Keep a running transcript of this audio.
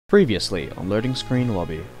Previously on loading screen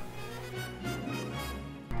lobby.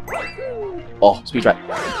 Oh, speed trap.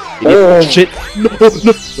 Oh Shit! No,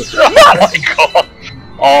 no. Oh my god!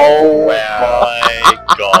 Oh my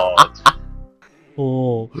god!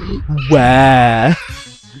 Oh, wow.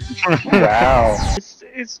 Wow.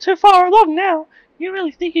 It's too far along now. You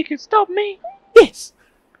really think you can stop me? Yes.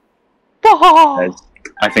 Oh,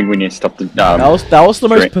 I think we need to stop the. That was the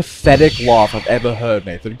most Great. pathetic laugh I've ever heard,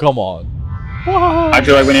 Nathan. Come on. I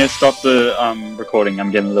feel like we need to stop the recording.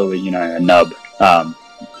 I'm getting a little, you know, a nub. I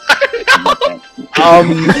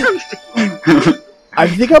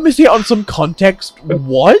think I'm missing out on some context.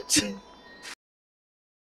 What?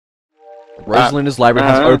 Rosalina's library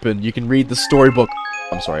has opened. You can read the storybook.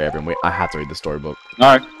 I'm sorry, everyone. Wait, I have to read the storybook. No.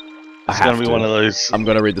 I it's have gonna be to. one of those. I'm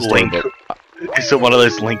gonna read the Link. storybook. Is it one of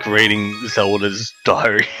those Link reading Zelda's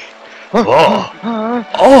diary? Oh,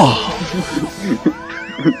 Oh!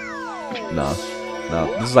 No.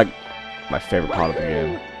 This is like my favorite part of the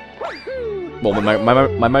game. Well,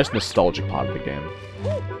 my most nostalgic part of the game.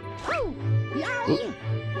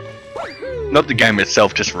 not the game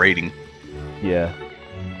itself, just reading. Yeah.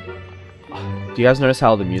 Do you guys notice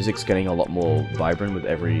how the music's getting a lot more vibrant with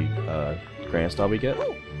every Grand Star we get?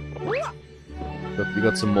 We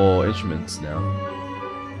got some more instruments now.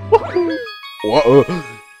 Whoa!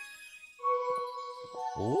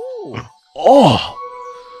 Oh!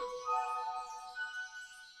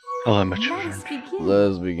 Hello, my children.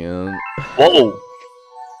 Let's begin. Whoa!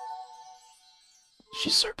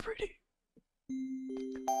 She's so pretty.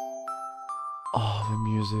 Oh, the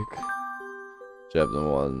music. Chapter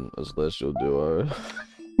 1, A Celestial Duo.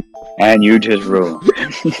 And you just rule.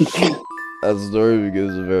 That story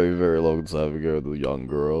begins a very, very long time ago with a young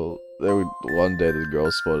girl. One day the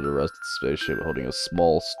girl spotted a rusted spaceship holding a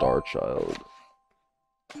small star child.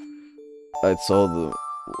 I told them,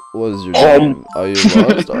 what is your name? Are you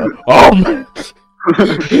lost?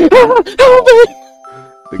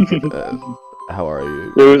 How are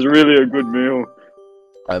you? It was really a good meal.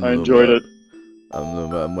 I enjoyed it.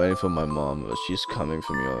 I'm waiting for my mom, but she's coming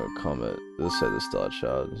for me on a comet. This said the star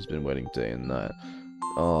child. He's been waiting day and night.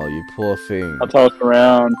 Oh, you poor thing. I'll toss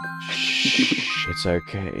around. Shh, it's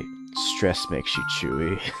okay. Stress makes you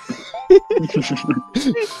chewy.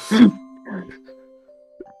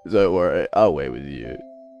 Don't worry, I'll wait with you.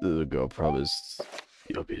 The little girl promised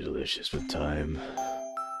you'll be delicious with time.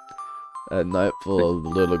 At nightfall, the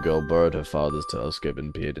little girl borrowed her father's telescope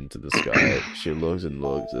and peered into the sky. She looked and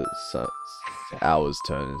looked at hours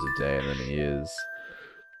turned into day and then years.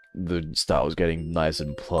 The star was getting nice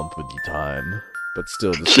and plump with the time, but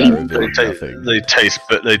still the star revealed nothing. They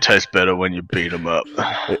taste better when you beat them up.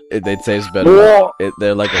 They taste better.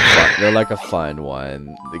 They're like a fine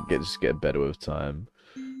wine. They just get better with time.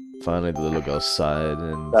 Finally, the little girl sighed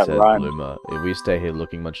and said, "Bloomer, if we stay here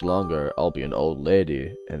looking much longer, I'll be an old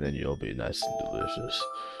lady, and then you'll be nice and delicious."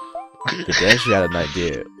 But then she had an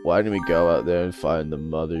idea. Why don't we go out there and find the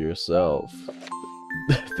mother yourself?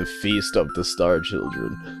 The feast of the star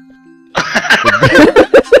children.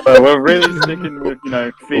 We're really sticking with, you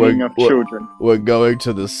know, feeding of children. We're going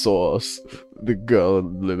to the source. The girl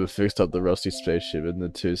and Luma fixed up the rusty spaceship and the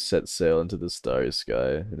two set sail into the starry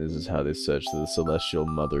sky. And this is how they search for the celestial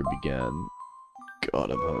mother began.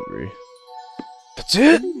 God, I'm hungry. That's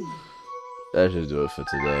it? That should do it for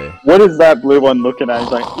today. What is that blue one looking at?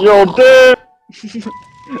 He's like, you're dead!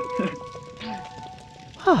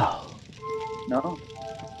 Oh. No.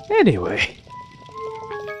 Anyway.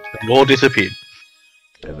 They all disappeared.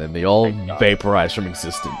 And then they all vaporized from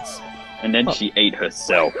existence. And then she ate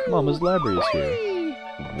herself. Mama's library is here.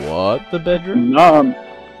 What? The bedroom? No.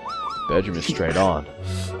 Bedroom is straight on.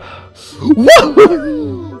 What?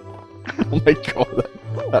 Oh my god,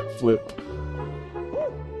 that flip.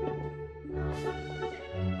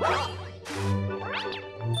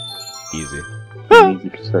 Easy.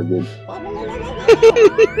 So good.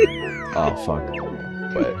 Oh fuck.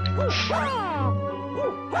 Wait.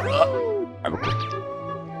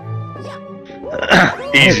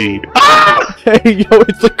 Easy. Hey yo,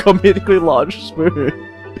 it's a comedically large spoon.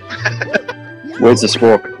 Where's the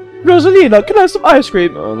spork? Rosalina, can I have some ice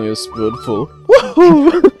cream? Only a spoonful.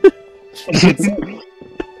 Woohoo!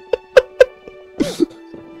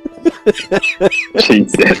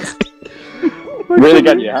 Jesus. Really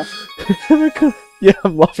got you, huh? Yeah,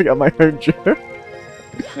 I'm laughing at my own joke.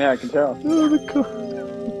 Yeah, I can tell. Oh my god.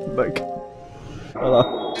 Like,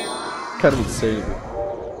 hello. Kind of insane.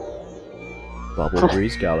 Bubble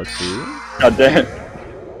Breeze Galaxy. God damn.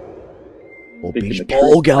 Or Speaking Beach of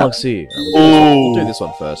Ball trees. Galaxy. We'll do this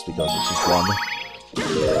one first because it's just one.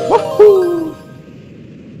 Woohoo!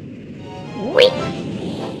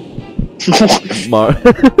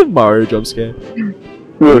 Mario jump scare.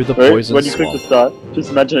 Wait, the when poison you click the swamp. start,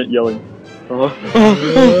 just imagine it yelling.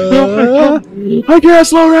 I can't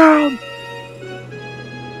slow down.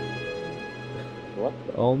 What?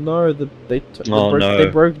 Oh no, they Oh, no. they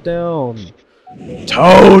broke down.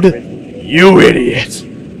 Toad, you idiot!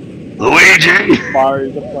 Luigi!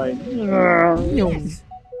 Mario's a plane. No!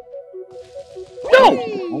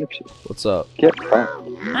 What's up? Get back.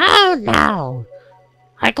 Oh no!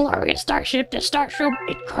 My glorious starship, the Starstroom,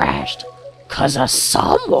 it crashed. 'Cause of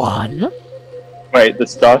someone? Wait, the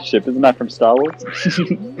starship, isn't that from Star Wars?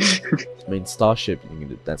 I mean, Starship,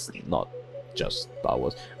 that's not just Star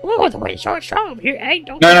Wars. Oh, the way so strong here, hey,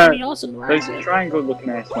 don't No, tell no. me else in the Those right. triangle looking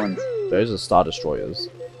ass ones. Those are Star Destroyers.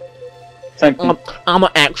 Same thing.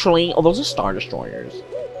 Actually, those are Star Destroyers.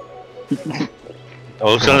 I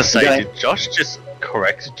was gonna say, Okay. did Josh just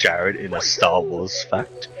correct Jared in a Star Wars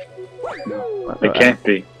fact? It can't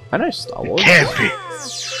be. I know Star Wars. Can't be!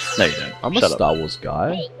 No, you don't. I'm a Shut up. Star Wars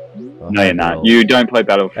guy. No, you're not. You don't play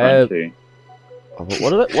Battlefront 2.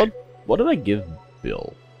 What did I give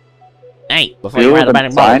Bill? Hey, before you Bill write the about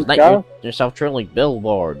it, science let guy? yourself truly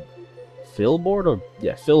billboard. Philboard or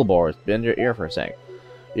yeah, Philboard. Bend your ear for a sec.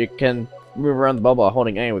 You can move around the bubble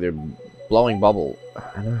holding A with your blowing bubble.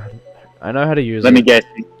 I know how to use Let it. me guess.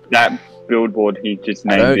 That billboard he just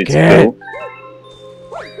I don't named is care. Bill.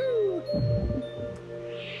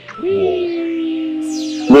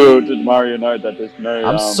 Little did Mario know that there's no.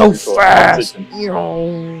 I'm so resource fast.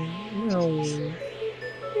 competition.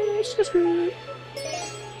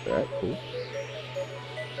 Alright, cool.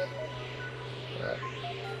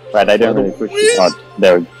 Right, they don't really push you hard.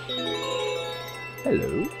 There we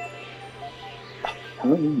Hello. go.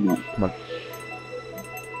 Come on.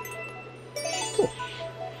 Cool.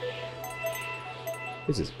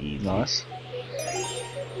 This is easy. Nice.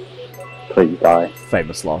 Please die.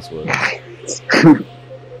 Famous last word.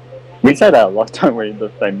 We say that a lot, don't we? The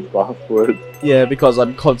famous last words. Yeah, because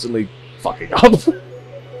I'm constantly fucking up.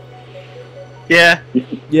 Yeah.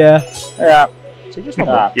 Yeah. Yeah. So just one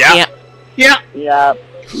more. Yeah. Yeah. Yeah.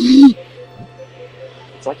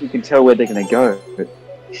 It's like you can tell where they're gonna go.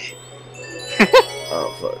 Oh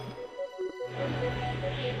fuck.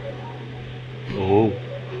 Oh.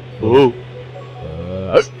 Oh.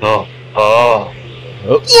 Uh, Oh. Oh.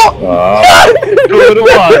 Good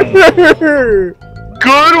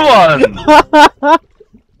Good one! Good one!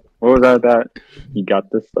 What was that about? You got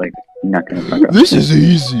this? Like, you're not gonna fuck up. This is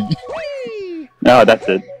easy. No, that's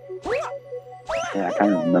it. Yeah, I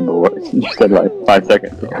can't remember what you said like 5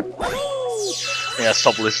 seconds ago. Yeah,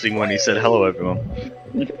 stop listening when he said hello, everyone.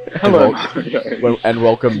 Hello. And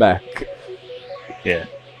welcome back. Yeah.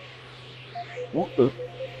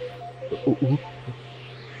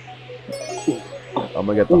 I'm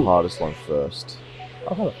gonna get the hardest one first.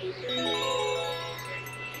 Oh, hold on.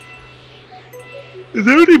 Is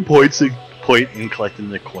there any point in collecting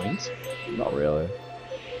the coins? Not really.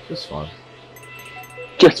 Just fun.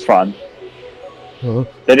 Just fun. Huh?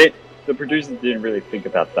 The producers didn't really think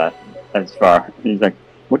about that as far. He's like,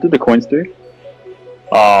 what did the coins do?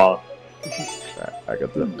 Oh, Right, I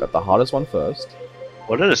got the hardest one first.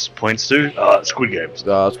 What do the points do? Squid Games.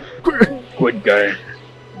 good game.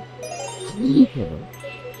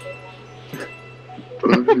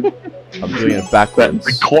 I'm doing it backwards.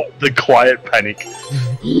 The quiet panic.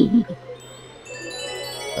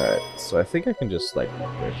 Alright, so I think I can just like go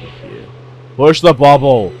from here. Push the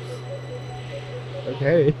bubble!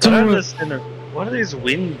 Okay. I don't understand. What do these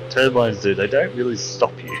wind turbines do? They don't really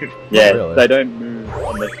stop you. Yeah, Really? they don't move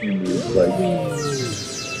unless you move. Like,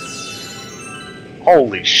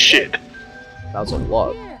 Holy shit. That was a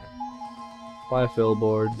lot. Bye,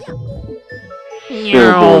 Philboard.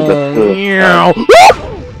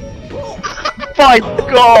 My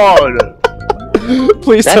god!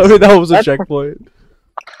 Please tell me that was a checkpoint.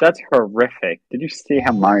 that's horrific. Did you see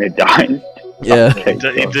how Mario died? Yeah. Okay,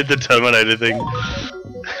 He did the Terminator thing.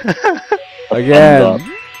 Again.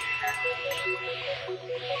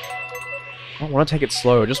 I don't want to take it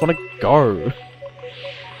slow. I just want to go.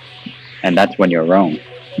 and that's when you're wrong.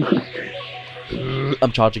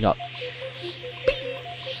 I'm charging up.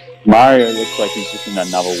 Mario looks like he's just in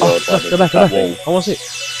another world. Oh, go back, go back. I want to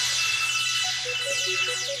see.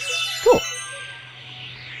 Cool.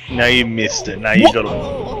 Now you missed it. Now you gotta.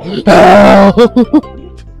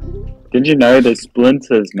 Did you know there's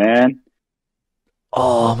splinters, man?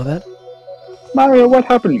 Oh, my bad. Mario, what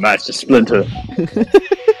happened, Master Splinter?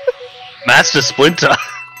 Master Splinter.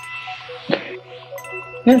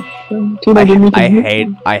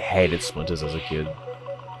 I hated splinters as a kid.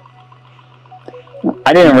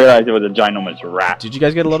 I didn't realize it was a ginormous rat. Did you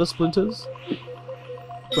guys get a lot of splinters?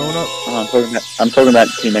 growing up? I'm talking about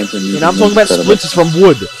Teenage Mutant Ninja And I'm talking about Turtles. splinters from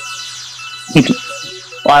wood.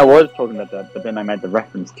 Well, I was talking about that, but then I made the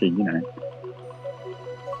reference to, you know.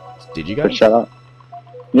 Did you But guys? shut up.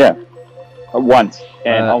 Yeah. Once,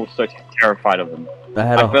 and I was so terrified of them.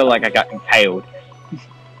 I feel like I got impaled.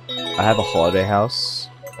 I have a holiday house,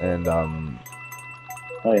 and Oh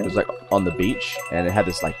it yeah. was like on the beach, and it had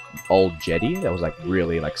this like old jetty that was like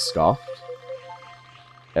really like scuffed.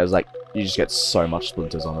 It was like you just get so much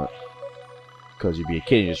splinters on it because you'd be a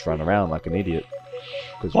kid and you just run around like an idiot.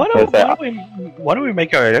 Why don't we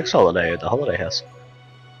make our next holiday at the holiday house?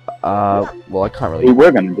 Well, I can't We really.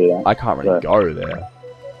 were gonna do that. I can't really But- go there.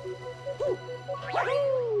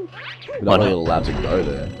 We're Why not not? really allowed to go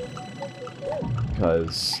there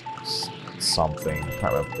because something. I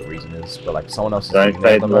can't remember what the reason is, but like someone else is Don't living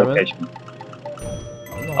there say at the the moment. location.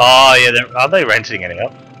 Oh yeah, are they renting it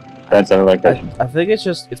out? Don't say the location. I think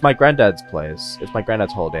it's my granddad's place. It's my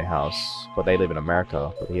granddad's holiday house, but they live in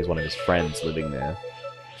America. But he has one of his friends living there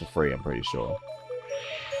for free. I'm pretty sure.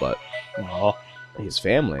 But Oh, his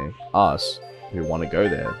family, us, who want to go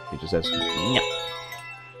there, he just says, "No."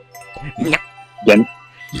 Again,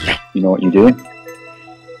 you know what you do?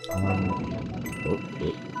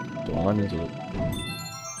 Don't run into it.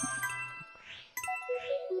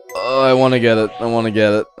 Oh, I want to get it. I want to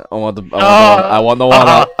get it. I want the. I want the one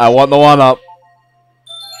up. I want the one up.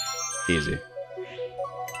 Easy.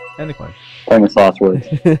 And the coin. Famous last words.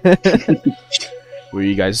 Were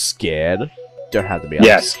you guys scared? Don't have to be.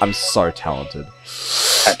 Yes. I'm so talented.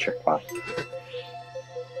 Petrified.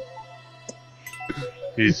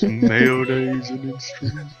 his male days and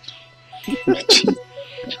instruments.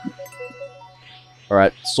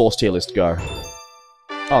 Alright, sauce tier list, go.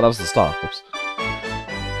 Oh, that was the start. Oops.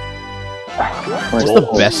 What's the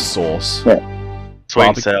best sauce? Sweet and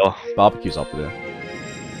Barbecue. sour. Barbecue's up there.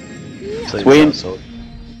 Sweet and sour.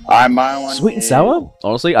 My one. Sweet and is- sour?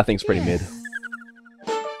 Honestly, I think it's pretty mid.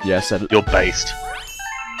 Yeah, I said it. You're based.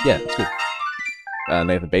 Yeah, it's good.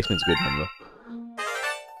 Nathan, basement's good, remember?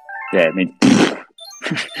 Yeah, I mean,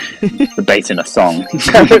 the bass in a song.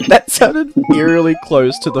 That sounded eerily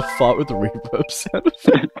close to the fart with the reverb sound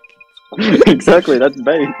effect. Exactly, that's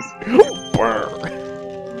bass.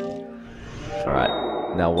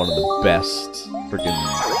 Alright, now one of the best freaking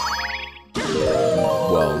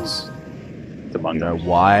worlds. It's among You know them.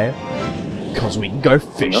 why? Because we can go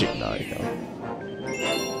fishing. No, you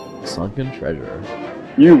can't. Sunken treasure.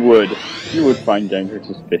 You would find Gametrix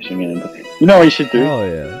just fishing in. You know what you should do? Oh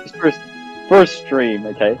yeah. Just for a stream,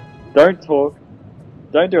 okay? Don't talk.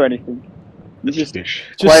 Don't do anything. You just Fish.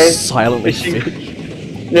 Play Just silently fishing.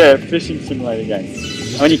 fish. yeah, fishing simulator game.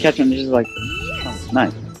 And when you catch them, you're just like, oh,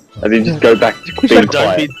 nice. And then just go back to being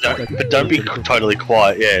quiet. But don't be totally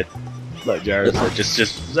quiet. Yeah, like Jared said.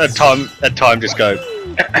 Just at time just go.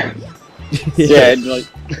 Yeah, and like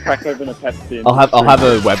crack open a Pepsi. And I'll have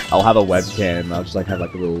drink. a webcam. I'll just like have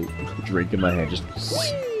like a little drink in my hand. Just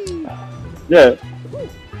Yeah.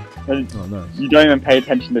 And oh no. you don't even pay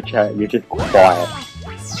attention to chat. You're just quiet.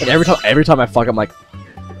 And every time I fuck, I'm like,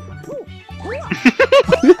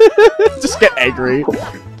 just get angry.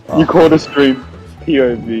 You call the stream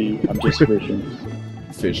POV. I'm just fishing.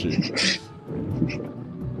 Fishing.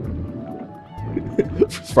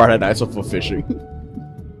 Friday nights are for fishing.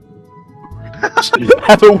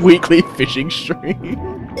 Have a weekly fishing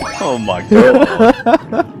stream. Oh my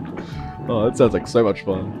god. Oh, that sounds like so much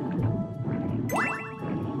fun.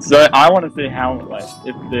 So I want to see how, like,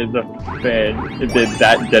 if there's a fan, if they're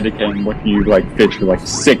that dedicated, what you like fish for like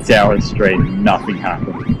 6 hours straight, and nothing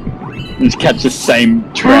happens. You just catch the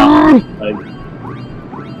same trout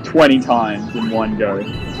like 20 times in one go.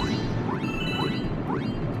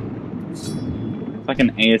 It's like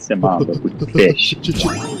an ASMR but with fish.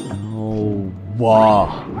 Oh,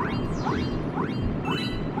 wow.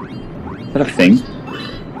 Is that a thing?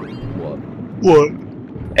 What? What?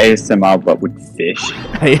 ASMR but with fish?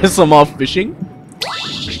 ASMR fishing?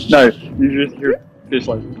 No, you just hear fish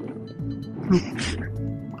like.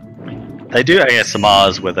 They do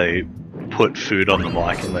ASMRs where they put food on the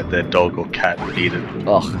mic and let their dog or cat eat it.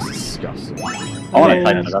 Oh, that's disgusting. I want to Yeah.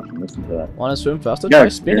 type it up and listen to that. Wanna swim faster? Yeah. Try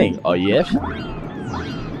spinning. Oh, yeah?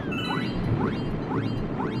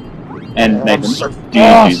 And I'm Nathan, so do you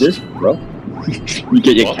fast. do this, bro? You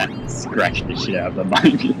get your What? cat and scratch the shit out of the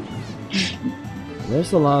mic. Where's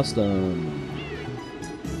the last,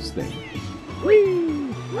 this thing?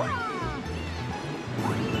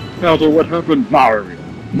 Elder, what happened? Mario.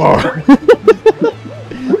 More.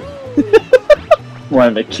 One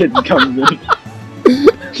of the kids comes in.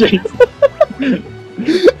 Jeez.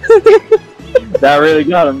 That really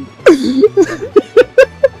got him.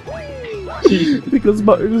 Jeez. The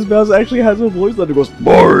because Bowser actually has a voice that goes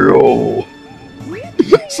Mario.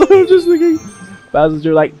 So I'm just thinking, Bowser's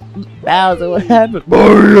you're like, Bowser, what happened?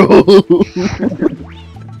 Mario.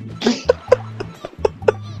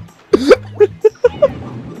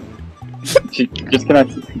 Just can I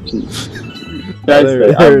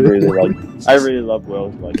say, I really love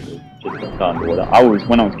worlds like this. Just like underwater.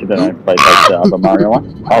 When I was a kid and I played like the other Mario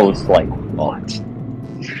one, I was like, what?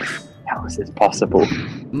 How is this possible?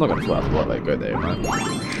 I'm not gonna fly out the water, like, go there, man.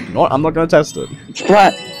 No, I'm not gonna test it. It's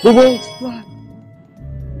flat! The world's flat!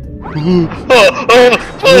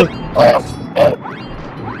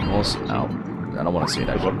 Also, ow. I don't want to see it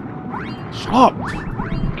actually. Shut up!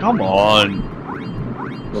 Come on.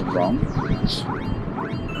 What's wrong?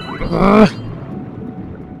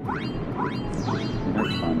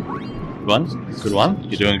 Good one. Good one.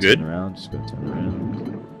 You're doing good. Turn around, just go turn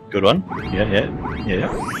around. Good one. Yeah.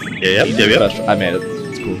 I made it.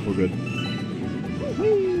 It's cool. We're good.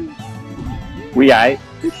 We ate.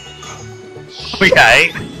 We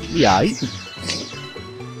ate. Yeah.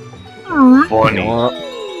 Funny.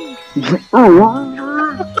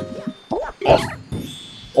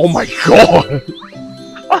 Oh my god!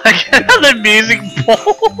 I get how the music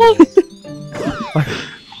balls.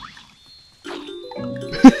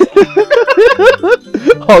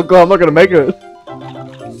 Oh god, I'm not gonna make it.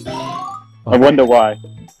 I wonder why.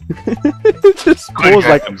 It just Good pause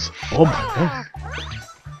like, games. oh my god.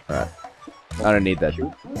 Alright. I don't need that.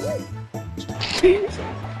 Oh,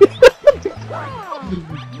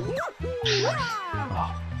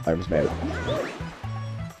 I was mad.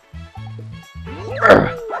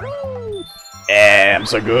 Yeah, I'm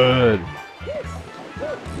so good.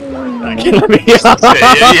 I can't let me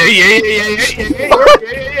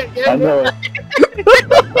I know it.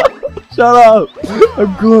 Shut up!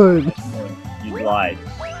 I'm good. You lied.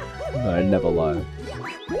 No, I never lie.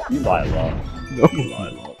 You lie a lot. No. You lie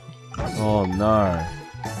a lot. Oh no.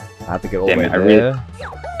 I have to get all the Damn way it, there.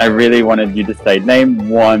 I really wanted you to say name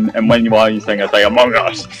one, and while you saying, I say Among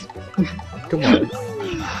Us. Come on.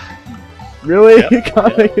 Really? Yep. You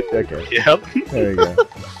can't make it? Okay. Yep. There we go.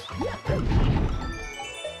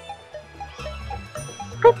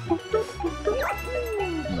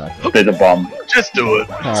 No. There's a bomb. Just do it.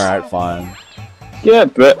 Alright, fine. Yeah,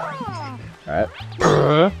 but Alright.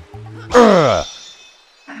 Cool.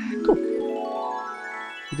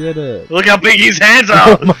 You did it. Look how big his hands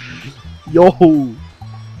are. Yo!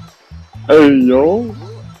 hey yo.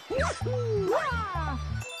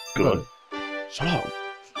 Good. Shut up.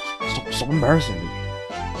 Stop embarrassing me.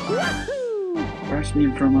 Embarrass me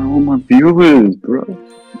in front of all my viewers, bro.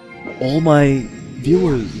 All my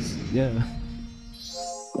viewers. Yeah.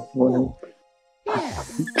 Well,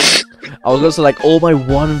 I was also like, all my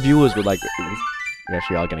one viewers were like, we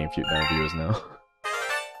actually are getting a few more viewers now.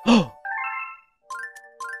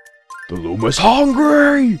 The Luma's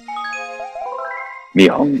hungry! me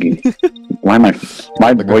hungry. Why am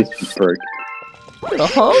my voice just broke? You're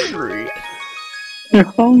hungry! You're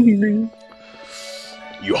hungry.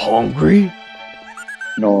 You hungry?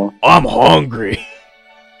 No, I'm hungry!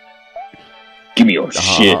 give me your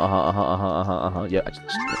shit. Yeah,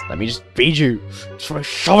 let me just feed you. Just want to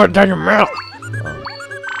shove it down your mouth.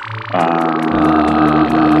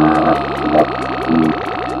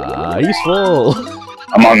 He's full.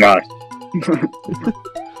 Among Us.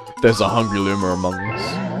 There's a hungry Luma among us.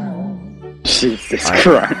 Jesus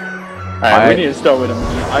Christ. We need to start with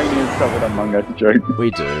Among Us joke.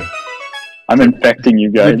 We do. I'm infecting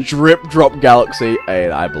you The guys. drip drop galaxy. Hey,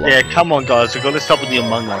 I belong. Yeah, come on, guys. We've got to stop with the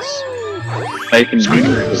Among Us. They can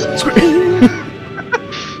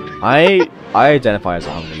I identify as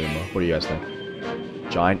a hungry Luma. What do you guys think?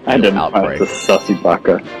 Giant I eel didn't outbreak. the sussy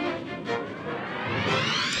bucker.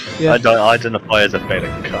 Yeah. I don't identify as a beta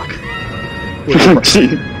cuck.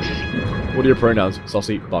 What are your pronouns?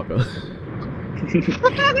 Saucy Baka.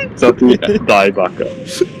 Sussy die bucker.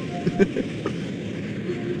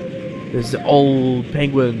 There's the old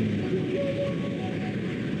penguin.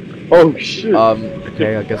 Oh shit.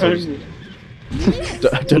 Okay, I guess I'll just...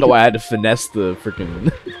 I don't know why I had to finesse the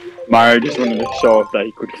freaking. Mario just wanted to show off that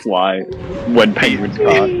he could fly when penguins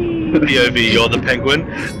can't. POV, you're the penguin.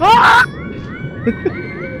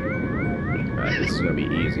 Alright, this is gonna be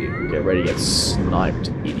easy. Get ready to get sniped,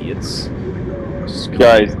 idiots. Just come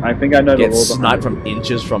Guys, I think I know the get law sniped behind from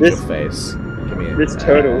inches from This- your face. Come here. this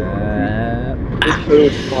turtle. This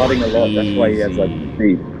turtle's farting a lot, that's why he has like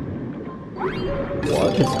speed.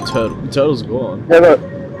 What? The turtle's gone. Yeah, look.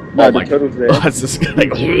 No, Oh the my- turtle's there. Oh, it's this guy.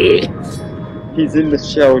 He's in the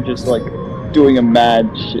shell just like doing a mad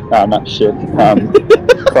shit. Not shit.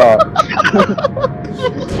 Fart.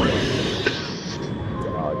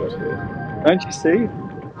 Oh, I got here. Don't you see?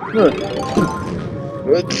 Look.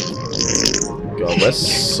 God, we're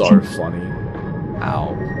so funny.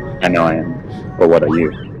 Ow. I know I am. But what are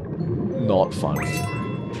you? Not funny.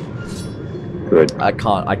 Good. I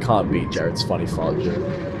can't beat Jared's funny fart joke.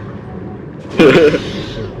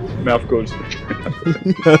 Mouth goes.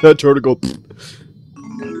 Turtle go.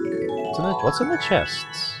 What's in the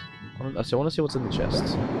chests? I want to see what's in the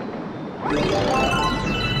chests.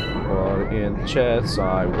 What in the chests?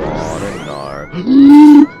 I want to know.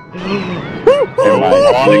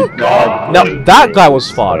 Oh my god. Now that guy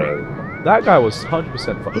was farting. That guy was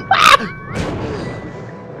 100% farting.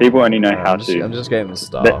 People only know how I'm just getting the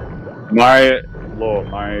star. Mario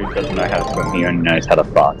doesn't know how to swim, he only knows how to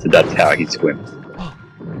fart, so that's how he swims.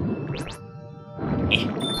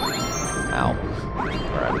 Ow.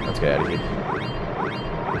 Alright, let's get out of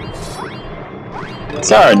here.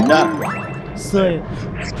 Sorry, no.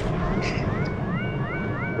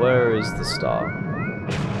 Where is the star?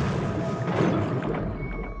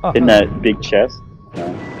 Oh, In that big chest? No.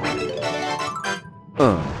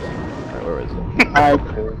 Alright, where is it? I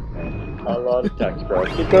do a lot of tax fraud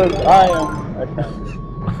because I am a tax.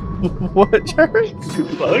 What, Jared?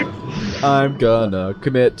 I'm gonna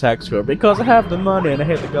commit tax fraud because I have the money and I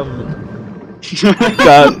hate the government.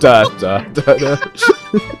 Da da da da da.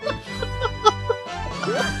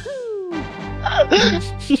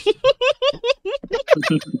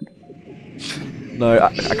 No,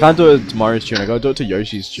 I can't do it to Mario's tune. I gotta do it to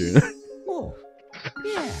Yoshi's tune.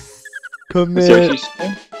 Commit.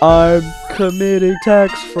 I'm committing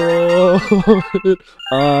tax fraud.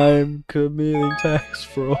 I'm committing tax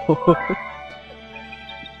fraud.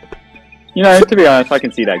 You know, to be honest, I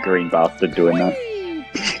can see that green bastard doing that.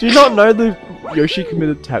 Do you not know the Yoshi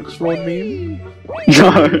committed tax fraud meme?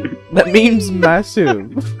 No. That meme's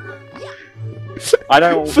massive. I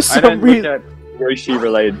don't For some look reason- at Yoshi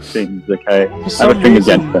related things, okay? For I have some a thing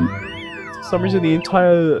reason- against them. For some reason, the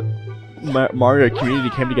entire Mario community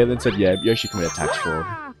came together and said, yeah, Yoshi committed tax fraud.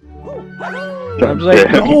 And I'm just like,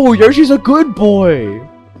 Yeah. no, Yoshi's a good boy!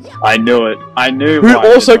 I knew it. I knew Who why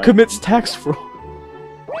I also didn't like commits tax fraud. him.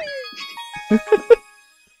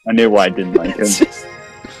 I knew why I didn't like him. It's just...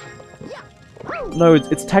 No,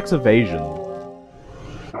 it's tax evasion.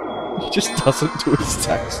 He just doesn't do his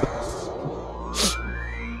taxes.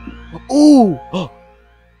 Ooh!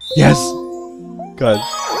 Yes! Guys.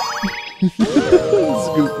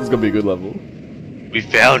 this is gonna be a good level. We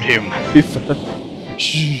found him. We found...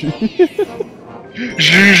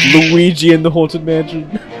 Luigi in the Haunted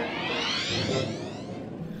Mansion.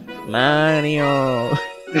 Mario!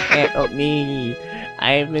 Help me!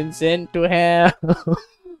 I've been sent to hell!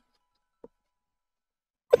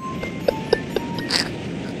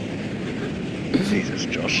 Jesus,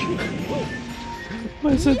 Josh.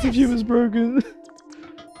 My sense of humor is broken.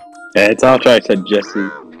 Yeah, it's after I said Jesse.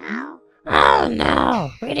 Oh no!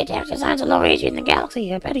 We detected signs of Luigi in the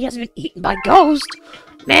galaxy. I bet he hasn't been eaten by ghosts.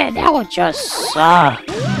 Man, that would just suck.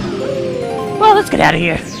 Well, let's get out of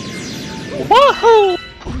here. Woohoo!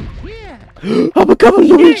 I'm becoming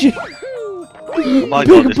Luigi! Oh my Big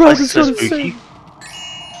god, this brother place is so started spooky. saying-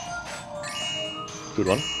 Good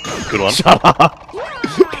one. Good one. Shut up!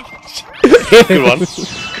 Good one.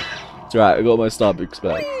 It's right, I got my Starbucks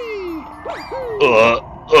back.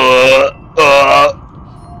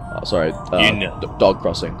 Oh, sorry. You know. Dog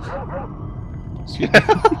crossing.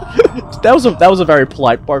 that was a very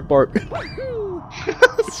polite bark.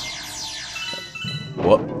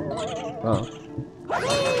 What? Oh.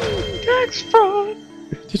 Tax fraud.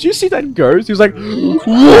 Did you see that ghost? He was like,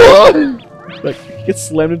 what? Like he gets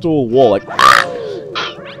slammed into a wall. Like,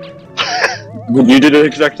 Would you do the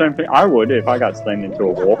exact same thing? I would if I got slammed into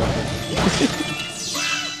a wall. can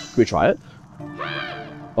we try it?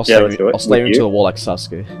 I'll Yeah, slam, let's do it. I'll slam With into you? the wall like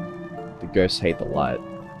Sasuke. The ghosts hate the light.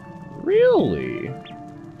 Really?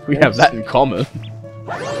 We have that in common.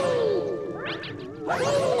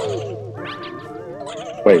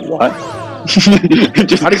 Wait, what? It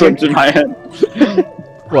just clicked in my head.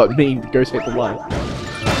 What, me? The ghosts hate the light.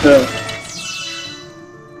 Yeah.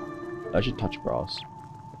 I should touch brass.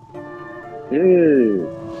 Ew.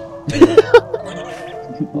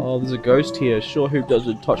 Oh, there's a ghost here. Sure, who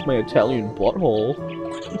doesn't touch my Italian butthole?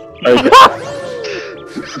 Okay.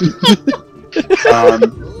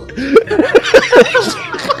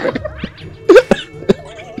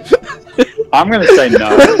 I'm gonna say no.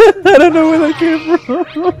 I don't know where that came from.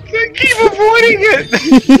 Keep avoiding it.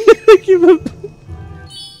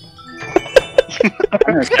 I'm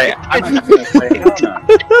gonna say hell no.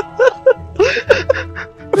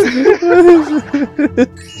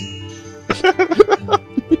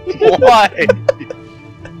 Why?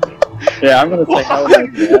 Yeah, I'm gonna say hell no.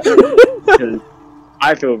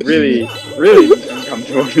 I feel really, really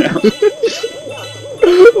uncomfortable now.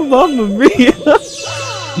 Mamma mia!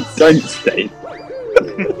 Don't stay.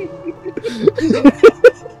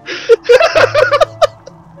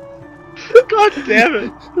 God damn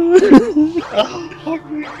it!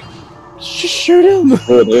 Just shoot him!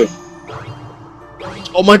 Oh, dude.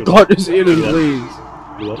 Oh my god, just hit him, please!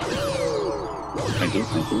 Thank you,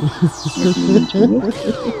 thank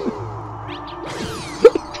you.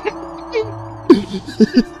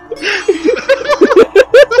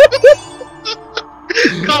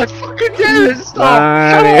 God fucking damn it!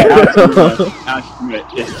 Stop! Our unit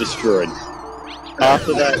is destroyed.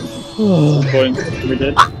 After that, according to what we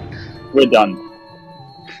did, we're done.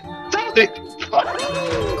 Damn it!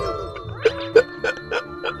 Fuck.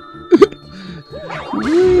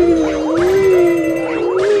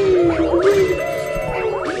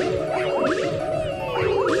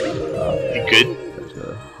 You good?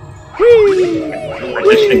 I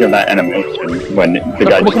just think of that animation when the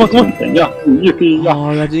guy come on. saying, yeah, yippee, yeah. Oh,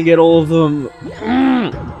 I didn't get all of them.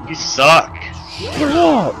 You suck! Shut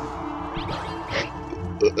up!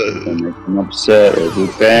 Don't make them upset or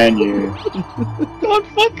we'll ban you. God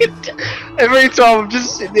fucking every time I'm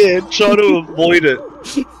just sitting there trying to avoid it.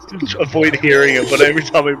 Avoid hearing it, but every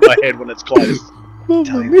time in my head when it's close.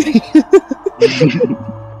 Mamma mia!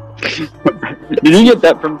 Did you get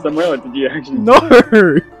that from somewhere or did you actually? No!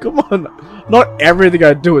 Come on! Not everything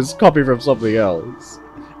I do is copy from something else.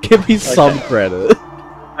 Give me some credit.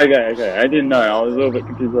 Okay, I didn't know. I was a little bit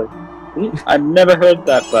confused. Like, I've never heard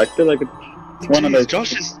that, but I feel like it's one of those.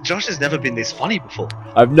 Josh has never been this funny before.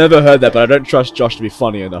 I've never heard that, but I don't trust Josh to be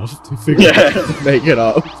funny enough to figure out to make it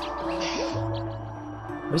up.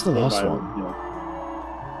 Where's the last one?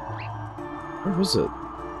 Where was it?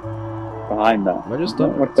 Behind that. Am I just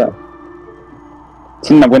done? What's that? It's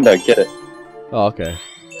in the window. Get it. Oh, okay.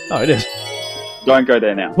 Oh, it is. Don't go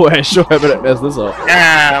there now. Wait, sure, I better mess this up.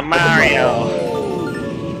 Ah, Mario!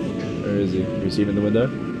 Where is he? Have you seen him in the window?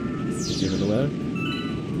 Have you seen him in the window?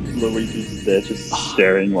 Luigi's there just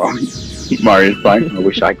staring while Mario's playing. I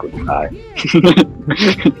wish I could die.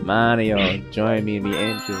 Mario, join me in the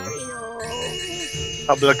engine.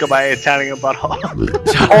 I'll look at my Italian butthole.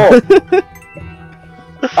 Oh!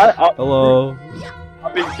 Hello.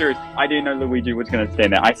 I'm being serious. I didn't know Luigi was going to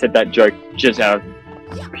stand there. I said that joke just out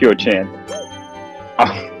of pure chance.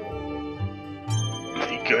 Oh.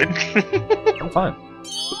 You good? I'm fine.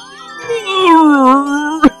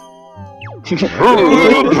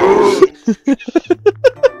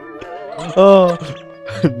 Oh.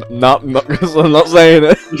 Not because I'm not saying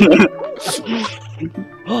it.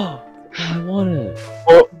 Oh, I want it.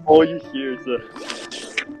 All you hear is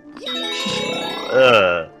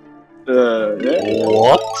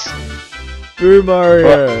What? Boo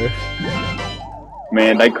Mario.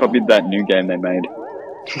 Man, they copied that new game they made.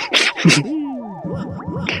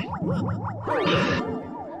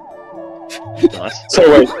 Nice. So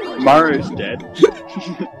wait, Mario's dead.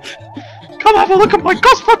 Come have a look at my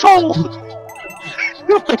ghost bottle!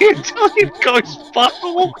 My Italian ghost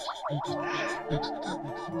bottle!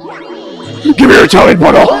 Give me your Italian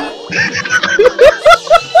bottle!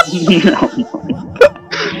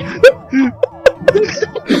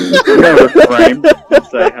 Never frame.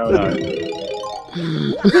 Say hell no.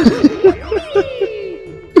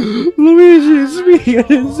 Luigi, it's me. I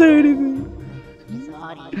didn't say anything.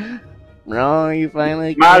 No, you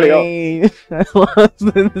finally Mario. came. I lost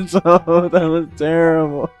in the zone. That was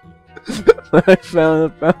terrible. But I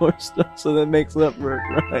found the power stuff, so that makes up for it,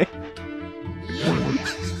 right?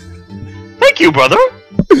 Thank you, brother!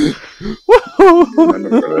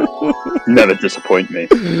 Never disappoint me.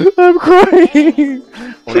 I'm crying.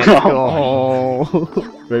 Let's go.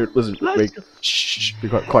 Wait, listen, wait. Shh, be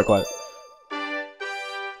quiet.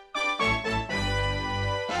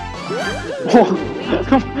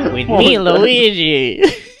 With me, Luigi.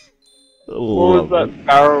 What was that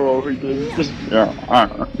barrel he did? Just, yeah, I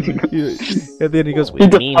don't know. And then he goes, He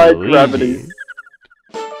with me, defied Luigi. gravity.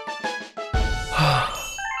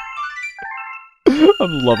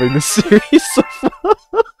 I'm loving this series so far.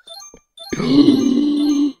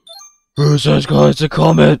 Who's that guy? It's a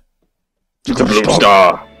comet. It's a blue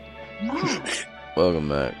star. Welcome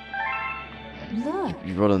back. Look.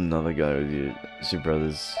 You brought another guy with you. It's your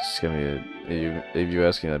brother's. Just give me a. If you're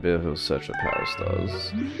asking, I bet he'll search for power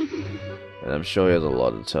stars. And I'm sure he has a lot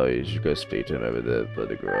to tell you. You should go speak to him over there by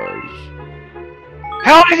the garage.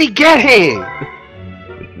 How did he get here?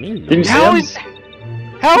 With me, Didn't you see How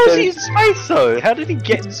him? is he in space though? How did he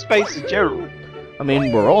get in space in general? I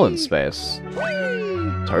mean, we're all in space.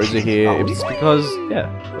 Toads are here. It's because, yeah,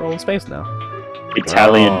 we're all in space now.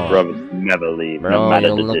 Italian Oh. brothers never leave, no Bro, matter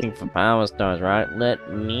you're the looking for power stars, right?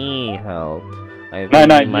 Let me help. I No,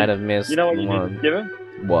 think you might have missed You know what you need one. to give him?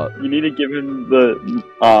 What? You need to give him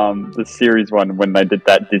the series one when they did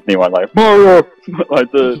that Disney one, like Mario,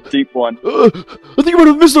 like the deep one. I think you might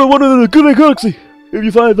have missed one in the Good Night Galaxy. If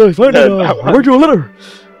you find it, I'll write you a letter.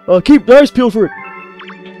 Keep the eyes peeled for it.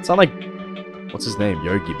 Sound like, what's his name?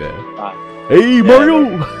 Yogi Bear. Hey, yeah,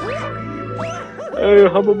 Mario! Hey,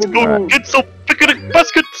 hubba bubba. Go get some picnic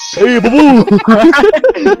baskets! Hey, boo!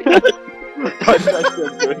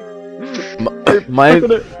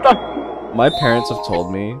 My parents have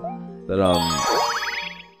told me that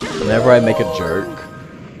whenever I make a joke,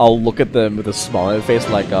 I'll look at them with a smile on their face,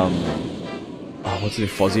 like what's it,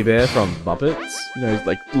 Fozzie Bear from Muppets? You know, he's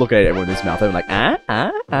like looking at everyone in his mouth and like They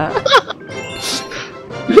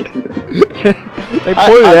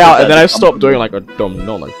point it out, and then I stop doing like I'm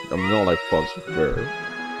not like Fozzie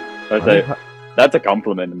Bear. That's a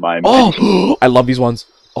compliment in my opinion. Oh, I love these ones.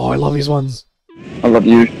 Oh, I love these ones. I love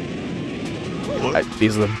you.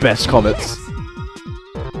 These are the best comments.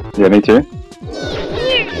 Yeah, me too.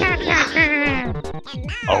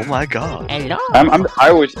 Oh my god. Hello.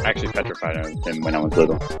 I was actually petrified of him when I was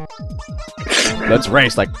little. Let's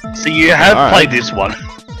race, like, So you have Alright. played this one.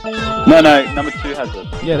 No, number 2 has it.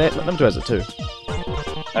 yeah, number 2 has it too.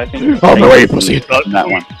 I think. Oh, no way, proceed. That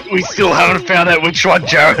one. We still haven't found out which one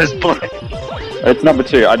Jared has played. It's number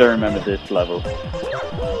 2. I don't remember this level.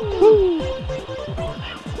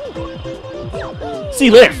 See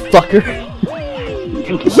you later, fucker.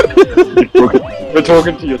 You're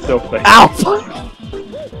talking to yourself there. Ow! Fuck!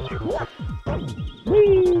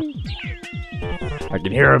 I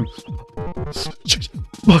can hear him.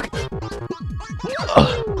 Fuck.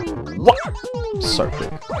 What? So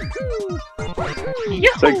quick.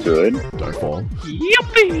 So good. Don't fall.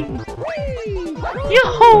 Yippee!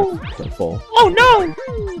 Yo-ho! Don't fall. Oh no!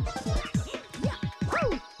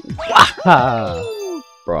 Ha!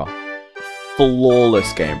 Bruh.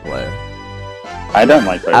 Flawless gameplay. I don't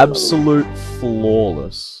like those Absolute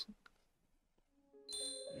flawless.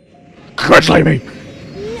 Congratulate me!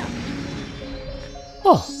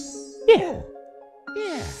 Oh, yeah.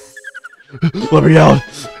 Let me out!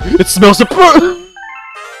 It smells of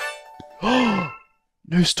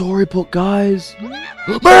new storybook, guys!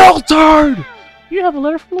 Melted! You have a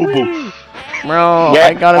letter from Luigi. Bro, Yeah.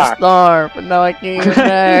 I got a star, but now I can't get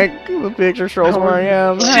back. The picture shows where I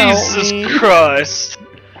am. Help Jesus me. Christ.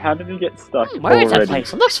 How did he get stuck Where is that already?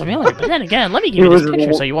 place? It looks familiar, but then again, let me give you this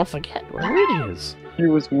picture so you won't forget where Luigi is. He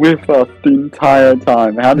was with us the entire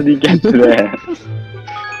time. How did he get to there? I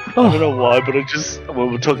don't know why, but I just,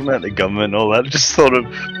 when we're talking about the government and all that, I just thought of...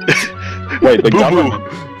 Wait, the Boo-boo. government?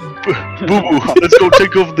 Boo-boo, let's go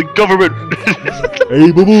take over the government!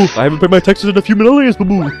 Hey, boo boo! I haven't paid my taxes in a few millions, boo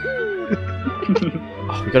boo!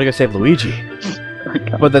 Oh, we gotta go save Luigi.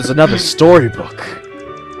 But there's another storybook.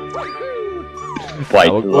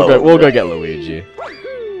 Like, We'll go get Luigi.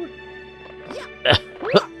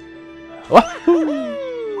 What?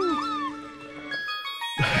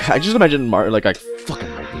 I just imagine Mario like fucking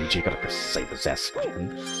Luigi, gotta go save his ass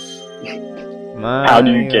again. How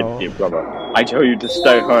do you get here, brother? I tell you to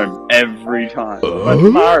stay home every time. But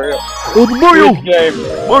Mario! Oh, Mario! Good game!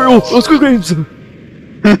 Mario! Let's go games!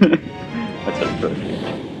 That's so true.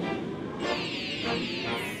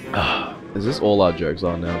 Is this all our jokes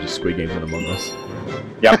are now? Just Squid Games and Among Us?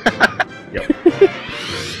 Yep. You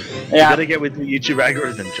Yeah, gotta get with the YouTube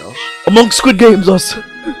algorithm, Josh. Among Squid Games, us!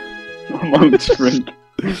 among drink.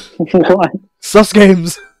 What? Sus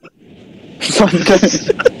Games! I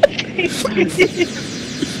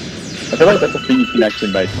feel like that's a thing you can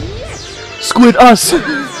actually make. Squid Us!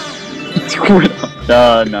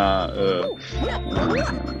 Nah. Oh,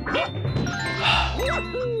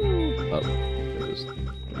 it was...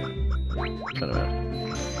 Turn around.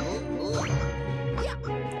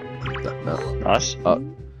 No. Nice.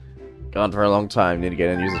 Gone for a long time, need to get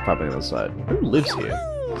in and use this property on the side. Who lives here?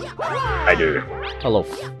 I do. Hello,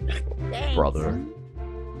 brother.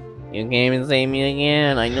 You came and saved me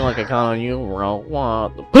again. I knew I could count on you, bro.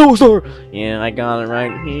 What? The power star! Yeah, I got it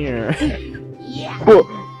right here.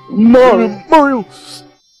 Mario!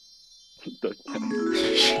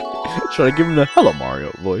 Should I give him the Hello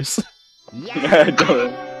Mario voice?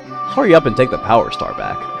 Hurry up and take the power star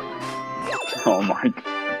back. Oh my god.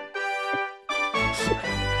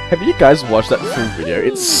 Have you guys watched that full video?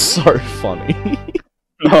 It's so funny.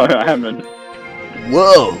 No, I haven't.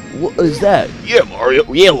 Whoa! What is that? Yeah, Mario.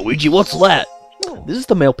 Yeah, Luigi. What's that? This is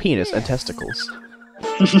the male penis and testicles.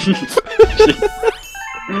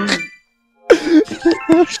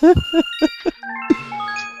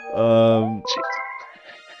 All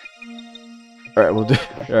Alright, we'll do.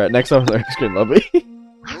 Alright, next time on the screen lobby.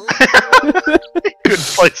 Good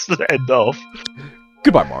place to end off.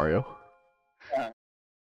 Goodbye, Mario.